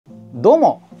どう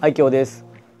も、アイキョウです。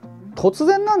突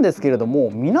然なんですけれども、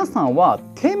皆さんは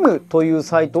Temuという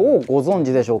サイトをご存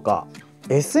知でしょうか。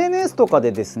 SNS とか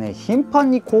でですね、頻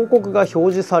繁に広告が表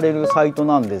示されるサイト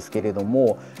なんですけれど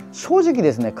も、正直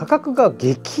ですね、価格が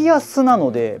激安な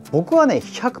ので、僕はね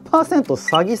 100%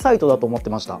 詐欺サイトだと思って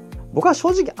ました。僕は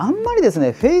正直あんまりです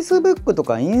ね Facebook と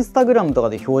か Instagram とか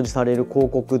で表示される広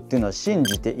告っていうのは信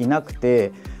じていなく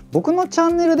て、僕のチャ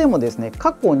ンネルでもですね、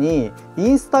過去に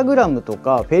Instagram と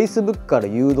か Facebook から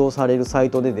誘導されるサ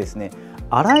イトでですね、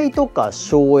洗いとか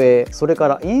照英、それか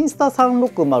らインスタ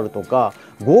360とか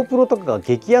GoPro とかが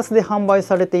激安で販売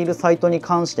されているサイトに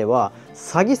関しては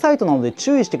詐欺サイトなので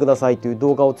注意してくださいという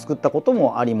動画を作ったこと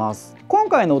もあります。今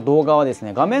回の動画はです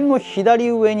ね、画面の左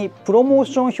上にプロモー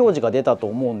ション表示が出たと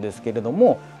思うんですけれど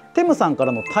も、Temuさんか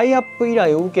らのタイアップ依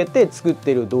頼を受けて作って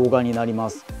いる動画になりま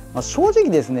す。正直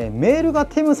ですね、メールが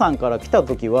Temuさんから来た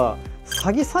時は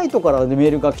詐欺サイトからメ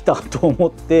ールが来たと思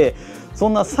って、そ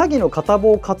んな詐欺の片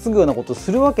棒を担ぐようなことす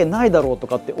るわけないだろうと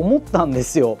かって思ったんで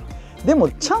すよ。でも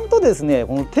ちゃんとですね、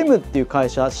このTemuっていう会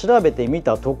社調べてみ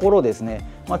たところですね、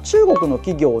中国の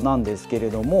企業なんですけれ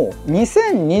ども、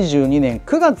2022年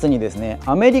9月にですね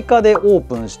アメリカでオー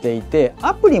プンしていて、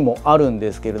アプリもあるん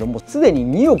ですけれども、すでに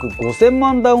2億5000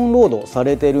万ダウンロードさ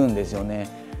れてるんですよ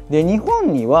ね。で、日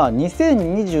本には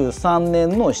2023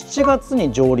年の7月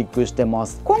に上陸してま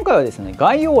す。今回はですね、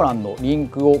概要欄のリン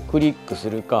クをクリックす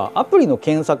るか、アプリの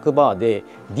検索バーで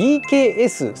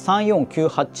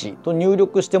DKS3498 と入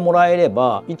力してもらえれ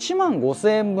ば1万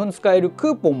5000円分使える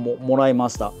クーポンももらいま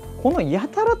した。このや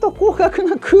たらと高額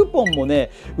なクーポンもね、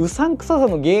うさんくささ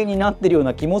の原因になってるよう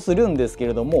な気もするんですけ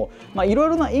れども、いろい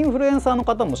ろなインフルエンサーの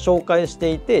方も紹介し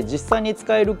ていて、実際に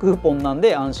使えるクーポンなん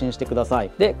で安心してくださ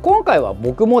い。で、今回は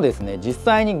僕もですね、実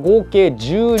際に合計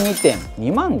12点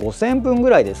2万5000円分ぐ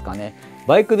らいですかね、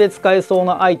バイクで使えそう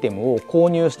なアイテムを購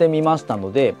入してみました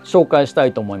ので紹介した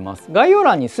いと思います。概要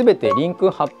欄に全てリンク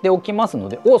貼っておきますの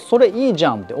で、それいいじ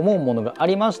ゃんって思うものがあ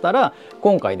りましたら、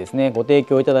今回ですねご提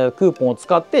供いただいたクーポンを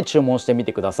使って注文してみ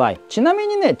てください。ちなみ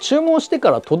にね、注文して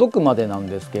から届くまでなん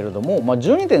ですけれども、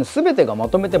12点全てがま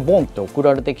とめてボンって送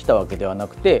られてきたわけではな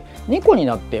くて、2個に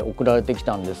なって送られてき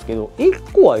たんですけど、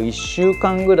1個は1週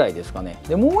間ぐらいですかね。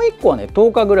で、もう1個はね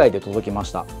10日ぐらいで届きま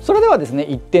した。それではですね、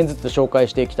1点ずつ紹介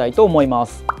していきたいと思います。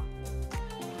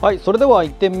はい、それでは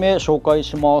1点目紹介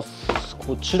します。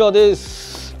こちらで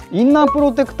す。インナープ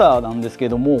ロテクターなんですけ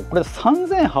ども、これ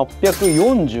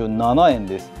3847円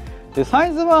です。で、サ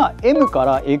イズは M か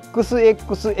ら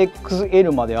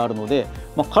XXXL まであるので、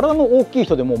体の大きい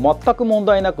人でも全く問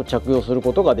題なく着用する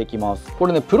ことができます。こ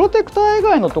れね、プロテクター以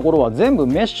外のところは全部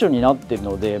メッシュになっている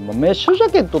ので、メッシュジ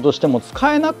ャケットとしても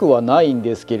使えなくはないん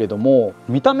ですけれども、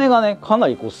見た目がねかな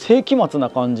り世紀末な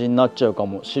感じになっちゃうか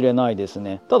もしれないです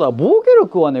ね。ただ防御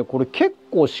力はね、これ結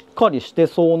構しっかりして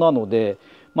そうなので、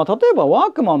例えばワ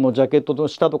ークマンのジャケットの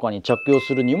下とかに着用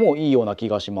するにもいいような気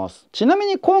がします。ちなみ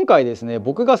に今回ですね、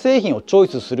僕が製品をチョイ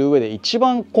スする上で一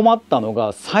番困ったの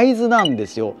がサイズなんで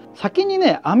すよ。先に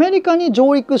ねアメリカに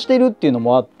上陸してるっていうの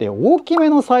もあって、大きめ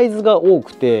のサイズが多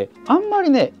くて、あんまり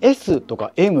ね S と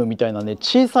か M みたいなね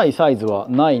小さいサイズは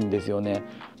ないんですよね。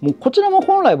もうこちらも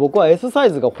本来僕は S サ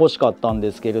イズが欲しかったん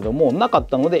ですけれども、なかっ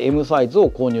たので M サイズを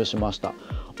購入しました。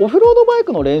オフロードバイ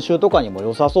クの練習とかにも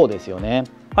良さそうですよね。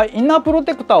はい、インナープロ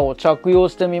テクターを着用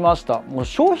してみました。もう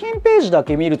商品ページだ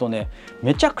け見るとね、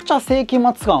めちゃくちゃ世紀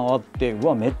末感あって、う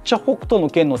わめっちゃ北斗の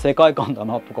拳の世界観だ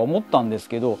なとか思ったんです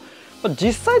けど、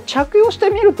実際着用して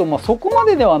みるとそこま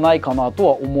でではないかなと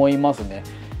は思いますね。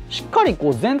しっかり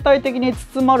全体的に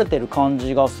包まれてる感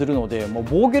じがするので、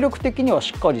防御力的には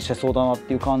しっかりしてそうだなっ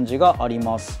ていう感じがあり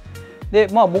ます。で、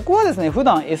僕はですね普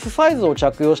段 S サイズを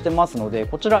着用してますので、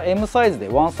こちら M サイズで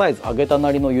1サイズ上げた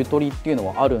なりのゆとりっていうの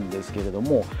はあるんですけれど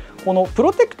も、このプ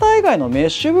ロテクター以外のメッ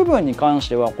シュ部分に関し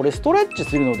てはこれストレッチ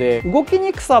するので動き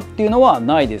にくさっていうのは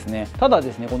ないですね。ただで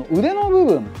すね、この腕の部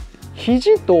分、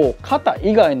肘と肩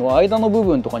以外の間の部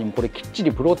分とかにもこれきっち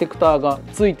りプロテクターが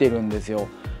ついてるんですよ。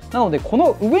なのでこ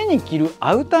の上に着る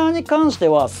アウターに関して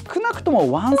は少なくと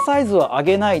も1サイズは上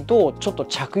げないとちょっと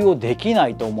着用できな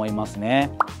いと思います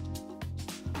ね。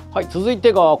はい、続い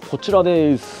てがこちら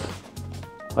です。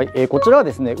はい、こちらは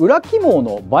ですね、裏起毛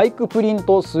のバイクプリン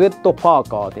トスウェットパー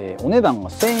カーで、お値段が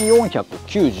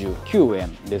1499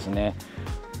円ですね。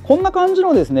こんな感じ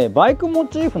のですね、バイクモ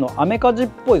チーフのアメカジっ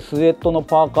ぽいスウェットの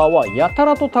パーカーはやた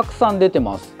らとたくさん出て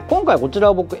ます。今回こちら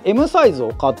は僕 M サイズを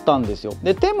買ったんですよ。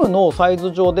で Temu のサイ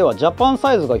ズ上ではジャパン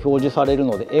サイズが表示される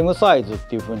ので M サイズっ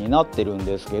ていう風になってるん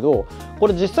ですけど、こ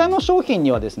れ実際の商品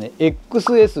にはですね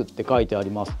XS って書いてあ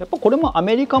ります。やっぱこれもア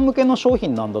メリカ向けの商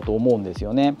品なんだと思うんです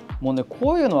よね。もうね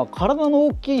こういうのは体の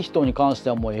大きい人に関して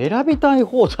はもう選びたい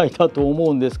放題だと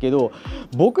思うんですけど、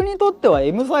僕にとっては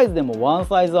M サイズでもワン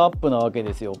サイズアップなわけ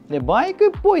ですよ。でバイク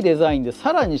っぽいデザインで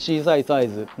さらに小さいサイ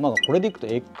ズ、これでいくと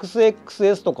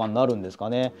XXS とかになるんですか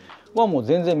ね、はもう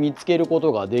全然見つけるこ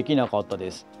とができなかった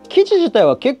です。生地自体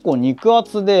は結構肉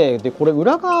厚で、これ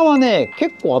裏側はね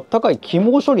結構あったかい起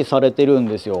毛処理されてるん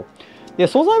ですよ。で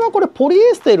素材はこれポリ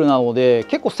エステルなので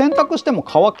結構洗濯しても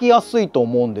乾きやすいと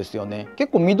思うんですよね。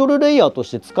結構ミドルレイヤーとし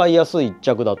て使いやすい一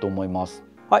着だと思います。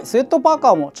はい、スウェットパー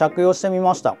カーも着用してみ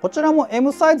ました。こちらも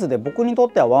M サイズで僕にと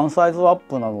ってはワンサイズアッ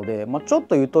プなので、ちょっ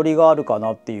とゆとりがあるか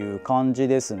なっていう感じ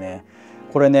ですね。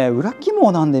これね裏起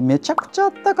毛なんでめちゃくちゃあ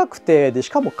ったかくて、でし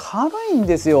かも軽いん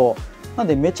ですよ。なん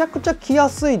でめちゃくちゃ着や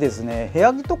すいですね。部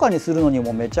屋着とかにするのに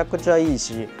もめちゃくちゃいい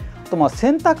し、あと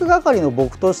洗濯係の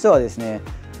僕としてはですね、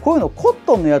こういうのコッ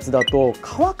トンのやつだと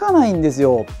乾かないんです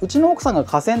よ。うちの奥さんが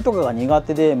河川とかが苦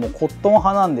手でもうコットン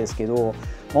派なんですけど、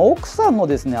奥さんの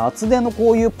ですね厚手の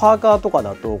こういうパーカーとか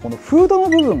だとこのフードの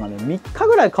部分がね3日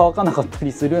ぐらい乾かなかった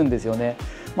りするんですよね。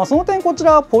その点こち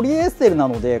らはポリエステルな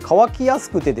ので乾きや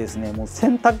すくてですね、もう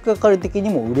洗濯係的に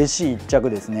も嬉しい一着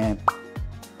ですね。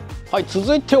はい、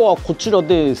続いてはこちら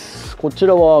です。こち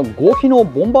らは合皮の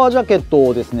ボンバージャケッ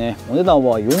トですね。お値段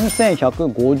は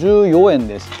4154円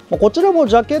です。こちらも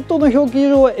ジャケットの表記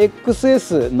上は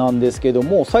XS なんですけど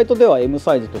も、サイトでは M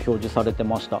サイズと表示されて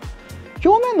ました。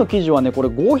表面の生地はねこれ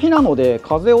合皮なので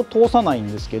風を通さない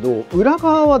んですけど、裏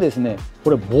側はですねこ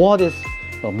れボアです。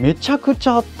めちゃくち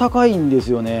ゃあったかいんで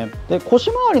すよね。で腰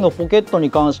回りのポケット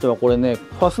に関してはこれねフ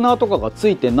ァスナーとかがつ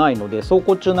いてないので走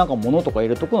行中なんか物とか入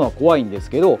れとくのは怖いんです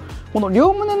けど、この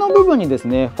両胸の部分にです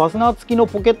ねファスナー付きの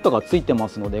ポケットがついてま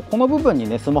すので、この部分に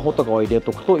ねスマホとかを入れ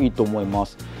とくといいと思いま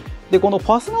す。でこのフ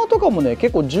ァスナーとかもね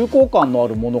結構重厚感のあ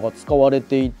るものが使われ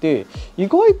ていて、意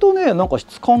外とねなんか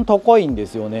質感高いんで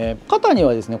すよね。肩に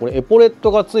はですねこれエポレッ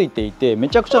トがついていて、め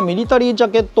ちゃくちゃミリタリージャ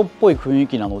ケットっぽい雰囲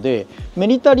気なので、ミ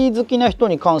リタリー好きな人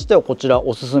に関してはこちら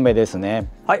おすすめですね。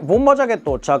はい、ボンバージャケッ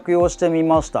トを着用してみ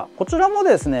ました。こちらも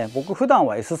ですね僕普段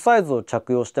は S サイズを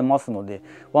着用してますので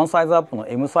ワンサイズアップの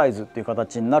M サイズっていう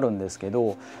形になるんですけ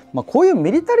ど、こういう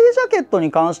ミリタリージャケット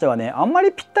に関してはねあんま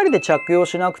りぴったりで着用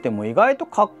しなくても意外と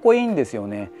かっこいいんですよ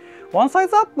ね。ワンサイ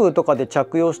ズアップとかで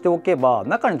着用しておけば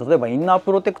中に例えばインナー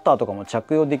プロテクターとかも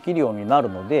着用できるようになる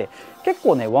ので、結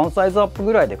構ねワンサイズアップ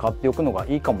ぐらいで買っておくのが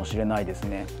いいかもしれないです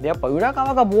ね。でやっぱ裏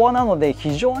側がボアなので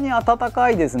非常に暖か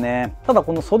いですね。ただ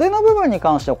この袖の部分に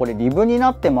関してはこれリブに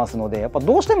なってますので、やっぱ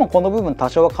どうしてもこの部分多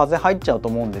少は風入っちゃうと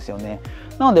思うんですよね。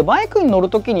なのでバイクに乗る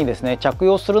時にですね着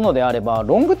用するのであれば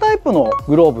ロングタイプの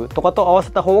グローブとかと合わ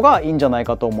せた方がいいんじゃない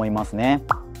かと思いますね。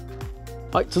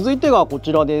はい、続いてがこ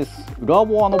ちらです。裏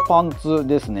ボアのパンツ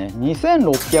ですね。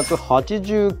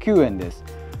2689円です。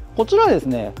こちらです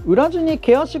ね裏地に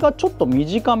毛足がちょっと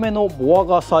短めのボア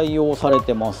が採用され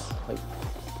てます。はい、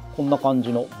こんな感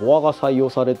じのボアが採用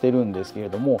されてるんですけれ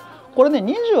ども、これね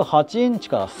28インチ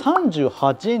から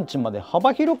38インチまで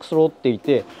幅広く揃ってい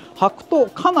て、履くと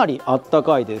かなりあった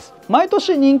かいです。毎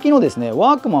年人気のですね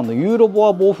ワークマンのユーロボ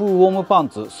ア防風ウォームパン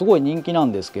ツすごい人気な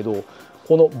んですけど、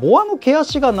このボアの毛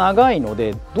足が長いの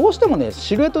でどうしてもね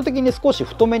シルエット的に少し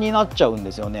太めになっちゃうん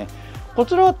ですよね。こ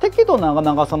ちらは適度な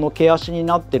長さの毛足に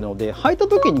なっているので履いた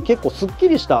時に結構すっき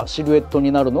りしたシルエット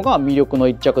になるのが魅力の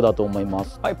一着だと思いま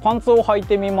す。はい、パンツを履い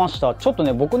てみました。ちょっと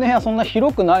ね僕の部屋そんな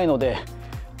広くないので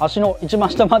足の一番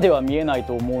下までは見えない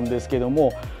と思うんですけど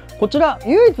も、こちら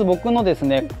唯一僕のです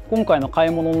ね今回の買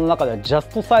い物の中ではジャス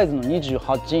トサイズの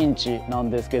28インチなん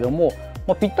ですけども、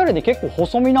ぴったりで結構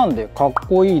細身なんでかっ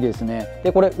こいいですね。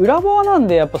でこれ裏ボアなん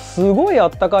でやっぱすごいあ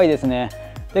ったかいですね。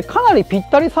でかなりぴっ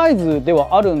たりサイズで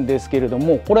はあるんですけれど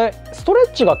も、これストレ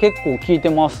ッチが結構効いて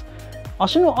ます。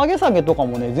足の上げ下げとか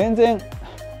もね全然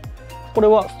これ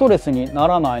はストレスにな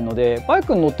らないのでバイ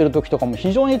クに乗ってる時とかも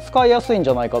非常に使いやすいんじ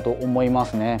ゃないかと思いま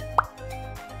すね。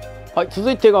はい、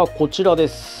続いてがこちらで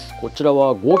す。こちら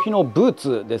は合皮のブー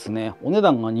ツですね。お値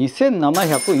段が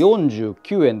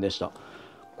2749円でした。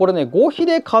これね合皮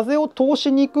で風を通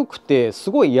しにくくて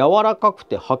すごい柔らかく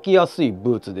て履きやすい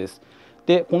ブーツです。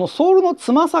でこのソールの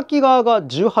つま先側が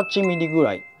18ミリぐ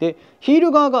らいでヒー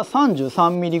ル側が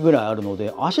33ミリぐらいあるの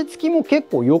で足つきも結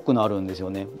構良くなるんですよ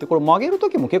ね。でこれ曲げる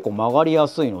時も結構曲がりや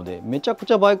すいのでめちゃく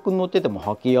ちゃバイクに乗ってても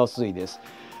履きやすいです。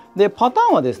でパタ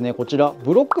ーンはですねこちら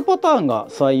ブロックパターンが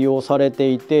採用され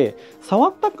ていて、触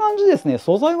った感じですね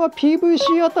素材は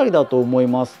PVC あたりだと思い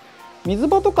ます。水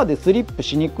場とかでスリップ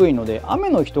しにくいので、雨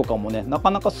の日とかもねな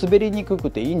かなか滑りにく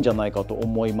くていいんじゃないかと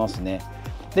思いますね。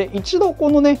で一度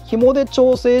このね紐で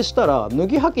調整したら、脱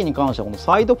ぎ履きに関してはこの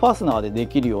サイドファスナーでで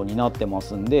きるようになってま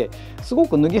すんで、すご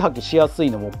く脱ぎ履きしやす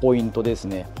いのもポイントです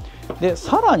ね。で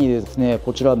さらにですね、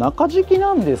こちら中敷き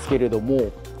なんですけれど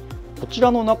も、こち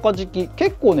らの中敷き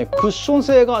結構ねクッション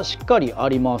性がしっかりあ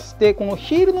ります。でこの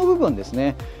ヒールの部分です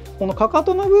ね、このかか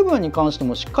との部分に関して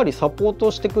もしっかりサポート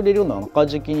してくれるような中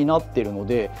敷きになっているの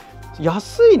で、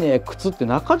安いね靴って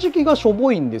中敷きがしょ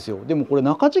ぼいんですよ。でもこれ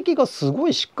中敷きがすご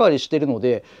いしっかりしてるの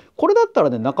で、これだったら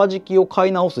ね中敷きを買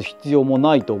い直す必要も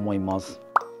ないと思います。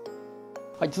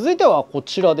はい、続いてはこ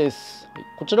ちらです。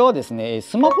こちらはですね、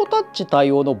スマホタッチ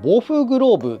対応の防風グ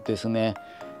ローブですね。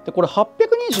でこれ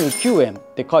829円っ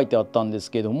て書いてあったんです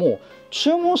けども、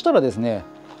注文したらですね、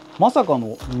まさか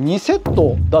の2セッ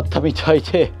トだったみたい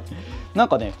で、なん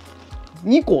かね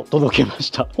2個届けま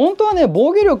した。本当はね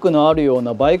防御力のあるよう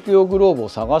なバイク用グローブを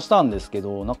探したんですけ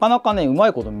ど、なかなかねうま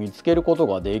いこと見つけること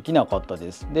ができなかった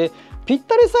です。でぴっ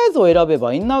たりサイズを選べ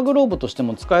ばインナーグローブとして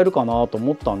も使えるかなと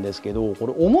思ったんですけど、こ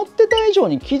れ思ってた以上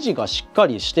に生地がしっか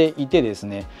りしていてです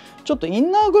ね、ちょっとイ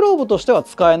ンナーグローブとしては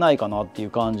使えないかなってい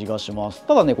う感じがします。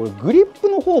ただねこれグリップ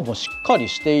の方もしっかり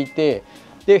していて、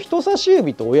で人差し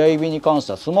指と親指に関し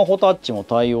てはスマホタッチも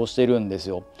対応してるんです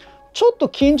よ。ちょっと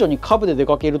近所にカブで出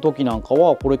かける時なんか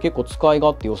はこれ結構使い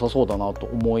勝手良さそうだなと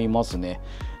思いますね。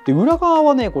で裏側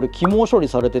はねこれ起毛処理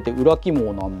されてて裏起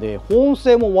毛なんで、保温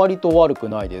性も割と悪く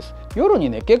ないです。夜に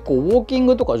ね結構ウォーキン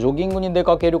グとかジョギングに出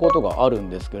かけることがあるん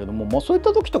ですけれども、そういっ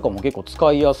た時とかも結構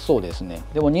使いやすそうですね。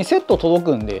でも2セット届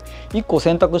くんで、1個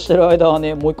洗濯してる間は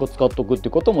ねもう1個使っとくってい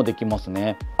うこともできます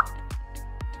ね。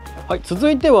はい、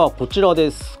続いてはこちら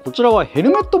です。こちらはヘル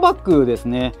メットバッグです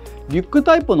ね。リュック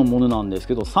タイプのものなんです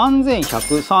けど、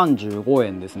3135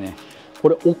円ですね。こ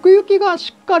れ奥行きが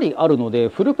しっかりあるので、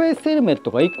フルフェイスヘルメット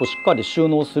が1個しっかり収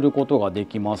納することがで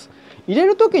きます。入れ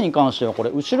る時に関してはこれ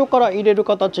後ろから入れる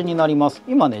形になります。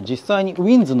今ね実際にウ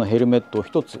ィンズのヘルメットを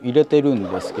1つ入れてるん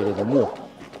ですけれども、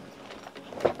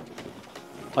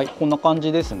はい、こんな感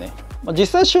じですね。実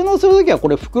際収納する時はこ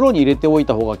れ袋に入れておい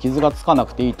た方が傷がつかな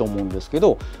くていいと思うんですけ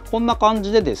ど、こんな感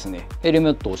じでですねヘル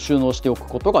メットを収納しておく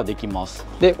ことができます。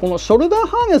でこのショルダー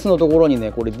ハーネスのところに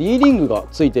ねこれ D リングが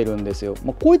ついてるんですよ。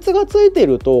こいつがついて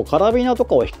るとカラビナと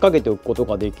かを引っ掛けておくこと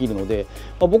ができるので、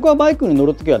僕はバイクに乗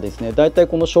る時はですね、だいたい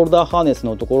このショルダーハーネス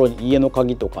のところに家の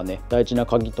鍵とかね大事な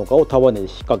鍵とかを束ねで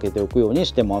引っ掛けておくように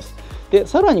してます。で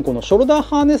さらにこのショルダー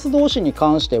ハーネス同士に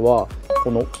関してはこ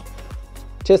の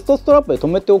チェストストラップで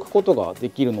留めておくことが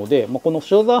できるので、この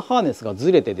ショルダーハーネスが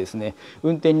ずれてですね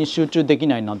運転に集中でき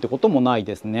ないなんてこともない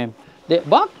ですね。で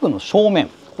バッグの正面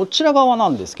こちら側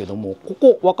なんですけども、こ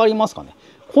こ分かりますかね。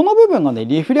この部分がね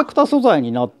リフレクタ素材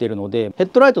になっているので、ヘッ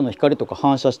ドライトの光とか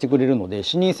反射してくれるので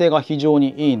視認性が非常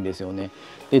にいいんですよね。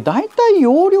でだいたい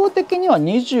容量的には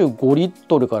25リッ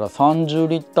トルから30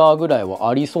リッターぐらいは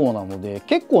ありそうなので、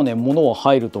結構ね物は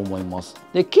入ると思います。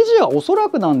で生地はおそら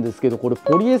くなんですけどこれ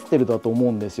ポリエステルだと思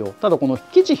うんですよ。ただこの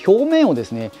生地表面をで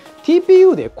すね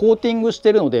TPU でコーティングし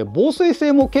てるので防水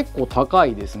性も結構高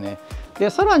いですね。で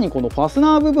さらにこのファス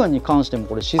ナー部分に関しても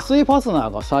これ止水ファスナ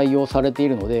ーが採用されてい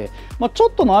るので、ちょ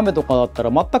っとの雨とかだったら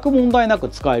全く問題なく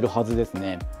使えるはずです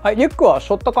ね。はい、リュックは背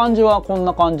負った感じはこん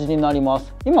な感じになりま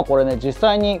す。今これね実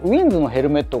際にウィンズのヘ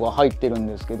ルメットが入ってるん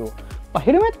ですけど、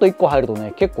ヘルメット1個入ると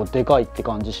ね結構でかいって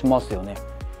感じしますよね。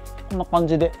こんな感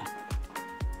じで。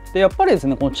でやっぱりです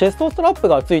ねこのチェストストラップ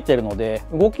がついてるので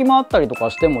動き回ったりとか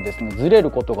してもですねずれ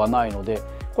ることがないので、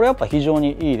これやっぱ非常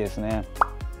にいいですね。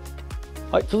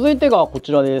はい、続いてがこ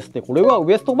ちらです。でこれは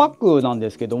ウエストバッグなんで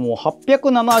すけども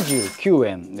879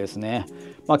円ですね。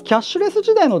キャッシュレス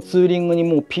時代のツーリングに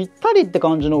もうぴったりって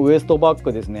感じのウエストバッ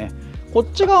グですね。こ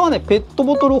っち側はねペット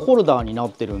ボトルホルダーにな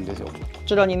ってるんですよ。こ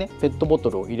ちらにねペットボト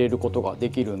ルを入れることがで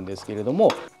きるんですけれども、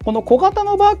この小型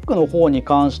のバッグの方に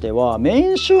関してはメイ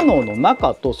ン収納の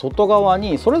中と外側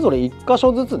にそれぞれ1箇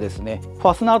所ずつですねフ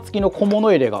ァスナー付きの小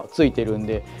物入れがついてるん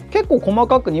で、結構細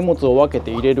かく荷物を分け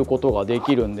て入れることがで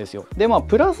きるんですよ。で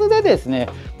プラスでですね、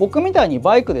僕みたいに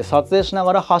バイクで撮影しな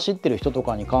がら走ってる人と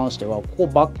かに関してはここ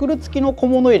バックル付きの小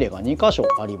物入れが2箇所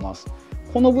あります。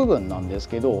この部分なんです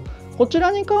けど、こち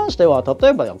らに関しては例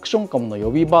えばアクションカムの予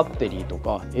備バッテリーと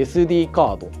か SD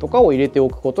カードとかを入れてお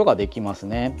くことができます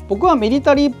ね。僕はミリ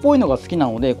タリーっぽいのが好きな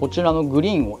のでこちらのグ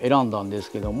リーンを選んだんで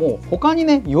すけども、他に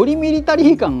ねよりミリタ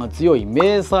リー感が強い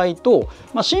迷彩と、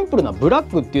シンプルなブラッ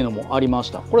クっていうのもありまし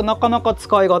た。これなかなか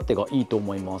使い勝手がいいと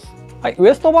思います。はい、ウ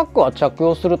エストバッグは着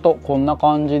用するとこんな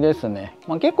感じですね。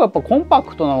結構やっぱコンパ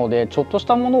クトなのでちょっとし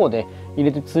たものをね入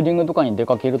れてツーリングとかに出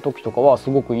かける時とかはす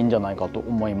ごくいいんじゃないかと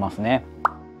思いますね。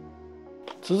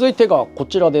続いてがこ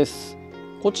ちらです。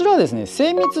こちらはですね、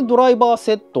精密ドライバー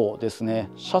セットですね。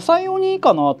車載用にいい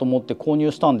かなと思って購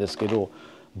入したんですけど、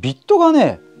ビットが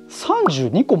ね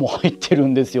32個も入ってる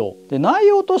んですよ。で、内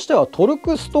容としてはトル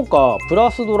クスとかプ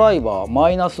ラスドライバー、マ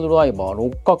イナスドライバー、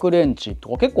六角レンチと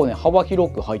か結構ね幅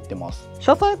広く入ってます。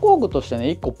車載工具としてね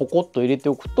1個ポコッと入れて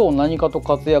おくと何かと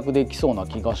活躍できそうな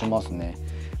気がしますね。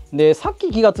で、さっき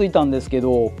気がついたんですけ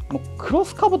ど、クロ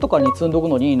スカブとかに積んどく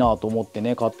のにいいなと思って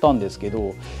ね買ったんですけ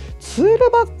ど、ツール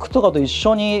バッグとかと一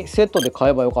緒にセットで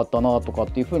買えばよかったなとかっ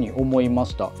ていうふうに思いま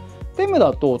した。テム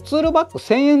だとツールバッグ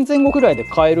1000円前後くらいで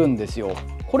買えるんですよ。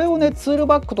これをねツール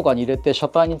バッグとかに入れて車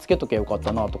体につけとけばよかっ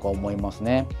たなとか思います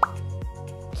ね。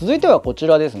続いてはこち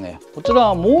らですね。こちら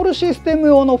はモールシステム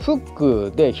用のフッ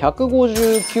クで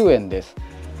159円です。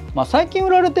最近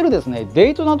売られてるですねデ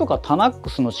イトナとかタナック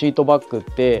スのシートバッグっ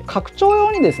て拡張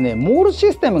用にですねモール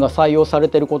システムが採用され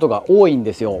てることが多いん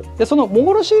ですよ。で、その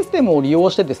モールシステムを利用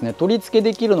してですね取り付け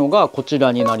できるのがこち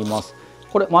らになります。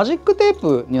これマジックテー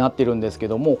プになってるんですけ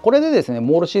ども、これでですね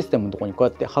モールシステムのところにこう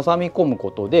やって挟み込む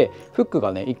ことでフック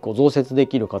がね1個増設で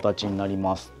きる形になり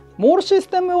ます。モールシス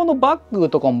テム用のバッグ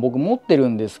とかも僕持ってる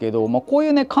んですけど、こうい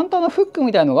うね簡単なフック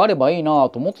みたいのがあればいいな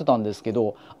と思ってたんですけ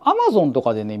ど、 Amazon と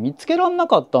かでね見つけらんな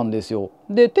かったんですよ。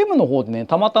で、テムの方でね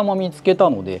たまたま見つけた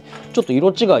のでちょっと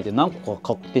色違いで何個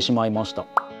か買ってしまいました。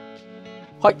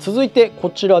はい、続いてこ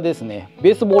ちらですね。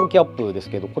ベースボールキャップです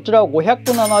けど、こちらは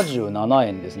577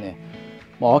円ですね。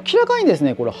明らかにです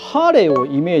ねこれハーレーを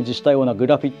イメージしたようなグ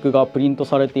ラフィックがプリント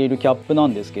されているキャップな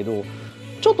んですけど、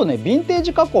ちょっとねヴィンテー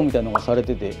ジ加工みたいなのがされ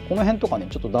てて、この辺とかね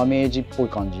ちょっとダメージっぽい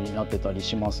感じになってたり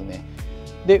しますね。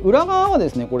で、裏側はで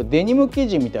すねこれデニム生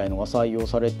地みたいのが採用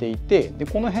されていて、で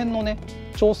この辺のね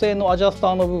調整のアジャスタ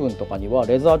ーの部分とかには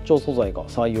レザー調素材が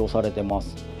採用されてま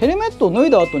す。ヘルメットを脱い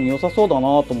だ後に良さそうだな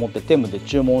と思ってテムで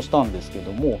注文したんですけ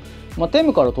ども、テ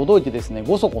ムから届いてですね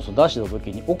ごそごそ出した時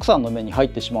に奥さんの目に入っ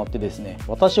てしまってですね、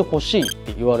私欲しいっ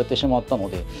て言われてしまったの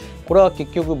で、これは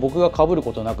結局僕が被る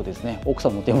ことなくですね奥さ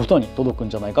んの手元に届くん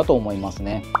じゃないかと思います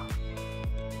ね。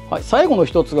はい、最後の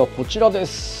一つがこちらで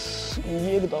す。見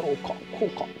えるだろうか、こう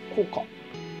かこうか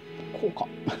こうか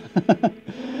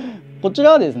こち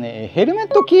らはですねヘルメッ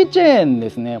トキーチェーンで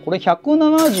すね。これ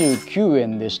179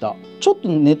円でした。ちょっと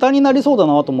ネタになりそうだ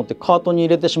なと思ってカートに入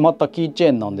れてしまったキーチェ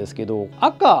ーンなんですけど、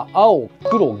赤、青、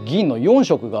黒、銀の4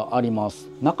色があります。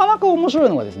なかなか面白い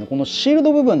のがですねこのシール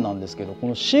ド部分なんですけど、こ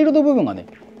のシールド部分がね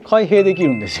開閉できる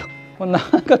んですよ。これな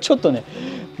んかちょっとね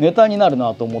ネタになる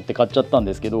なと思って買っちゃったん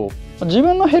ですけど、自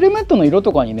分のヘルメットの色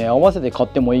とかにね合わせて買っ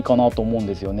てもいいかなと思うん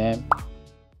ですよね。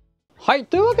はい、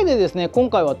というわけでですね今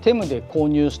回はテムで購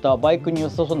入したバイクに良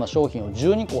さそうな商品を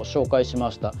12個紹介し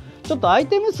ました。ちょっとアイ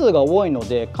テム数が多いの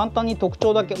で簡単に特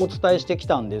徴だけお伝えしてき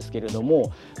たんですけれど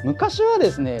も、昔は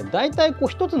ですねだいたい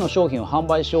一つの商品を販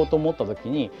売しようと思った時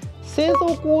に製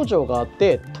造工場があっ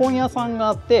て問屋さんが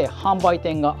あって販売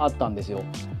店があったんですよ。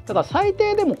だから最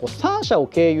低でも3社を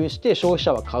経由して消費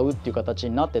者は買うっていう形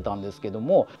になってたんですけど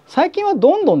も、最近は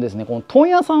どんどんですねこの問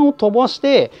屋さんを飛ばし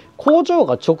て工場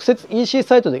が直接 EC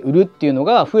サイトで売るっていうの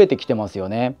が増えてきてますよ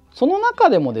ね。その中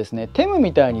でもですねテム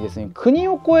みたいにですね国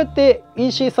を越えて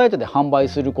EC サイトで販売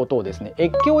することをですね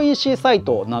越境 EC サイ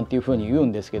トなんていうふうに言う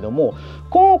んですけども、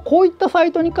こういったサ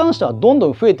イトに関してはどんど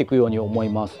ん増えていくように思い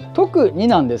ます。特に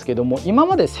なんですけども、今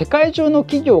まで世界中の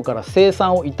企業から生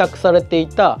産を委託されてい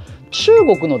た中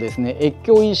国のですね越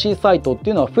境 EC サイトって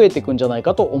いうのは増えていくんじゃない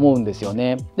かと思うんですよ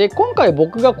ね。で、今回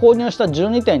僕が購入した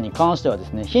12点に関してはで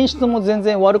すね品質も全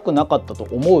然悪くなかったと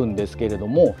思うんですけれど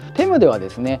も、テムではで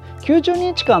すね90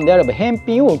日間であれば返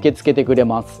品を受け付けてくれ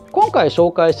ます。今回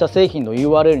紹介した製品の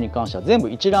URL に関しては全部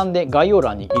一覧で概要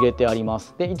欄に入れてありま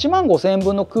す。で、15000円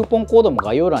分のクーポンコードも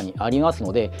概要欄にあります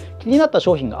ので、気になった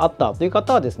商品があったという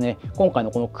方はですね今回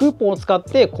のこのクーポンを使っ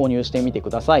て購入してみてく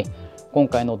ださい。今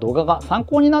回の動画が参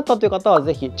考になったという方は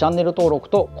ぜひチャンネル登録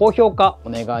と高評価お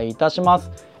願いいたしま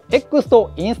す。X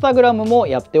と Instagram も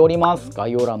やっております。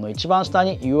概要欄の一番下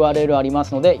に URL ありま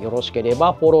すので、よろしけれ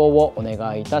ばフォローをお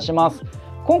願いいたします。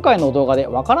今回の動画で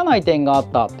わからない点があ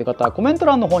ったという方はコメント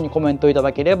欄の方にコメントいた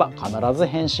だければ必ず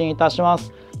返信いたしま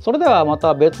す。それではま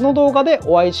た別の動画で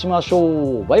お会いしましょ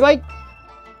う。バイバイ。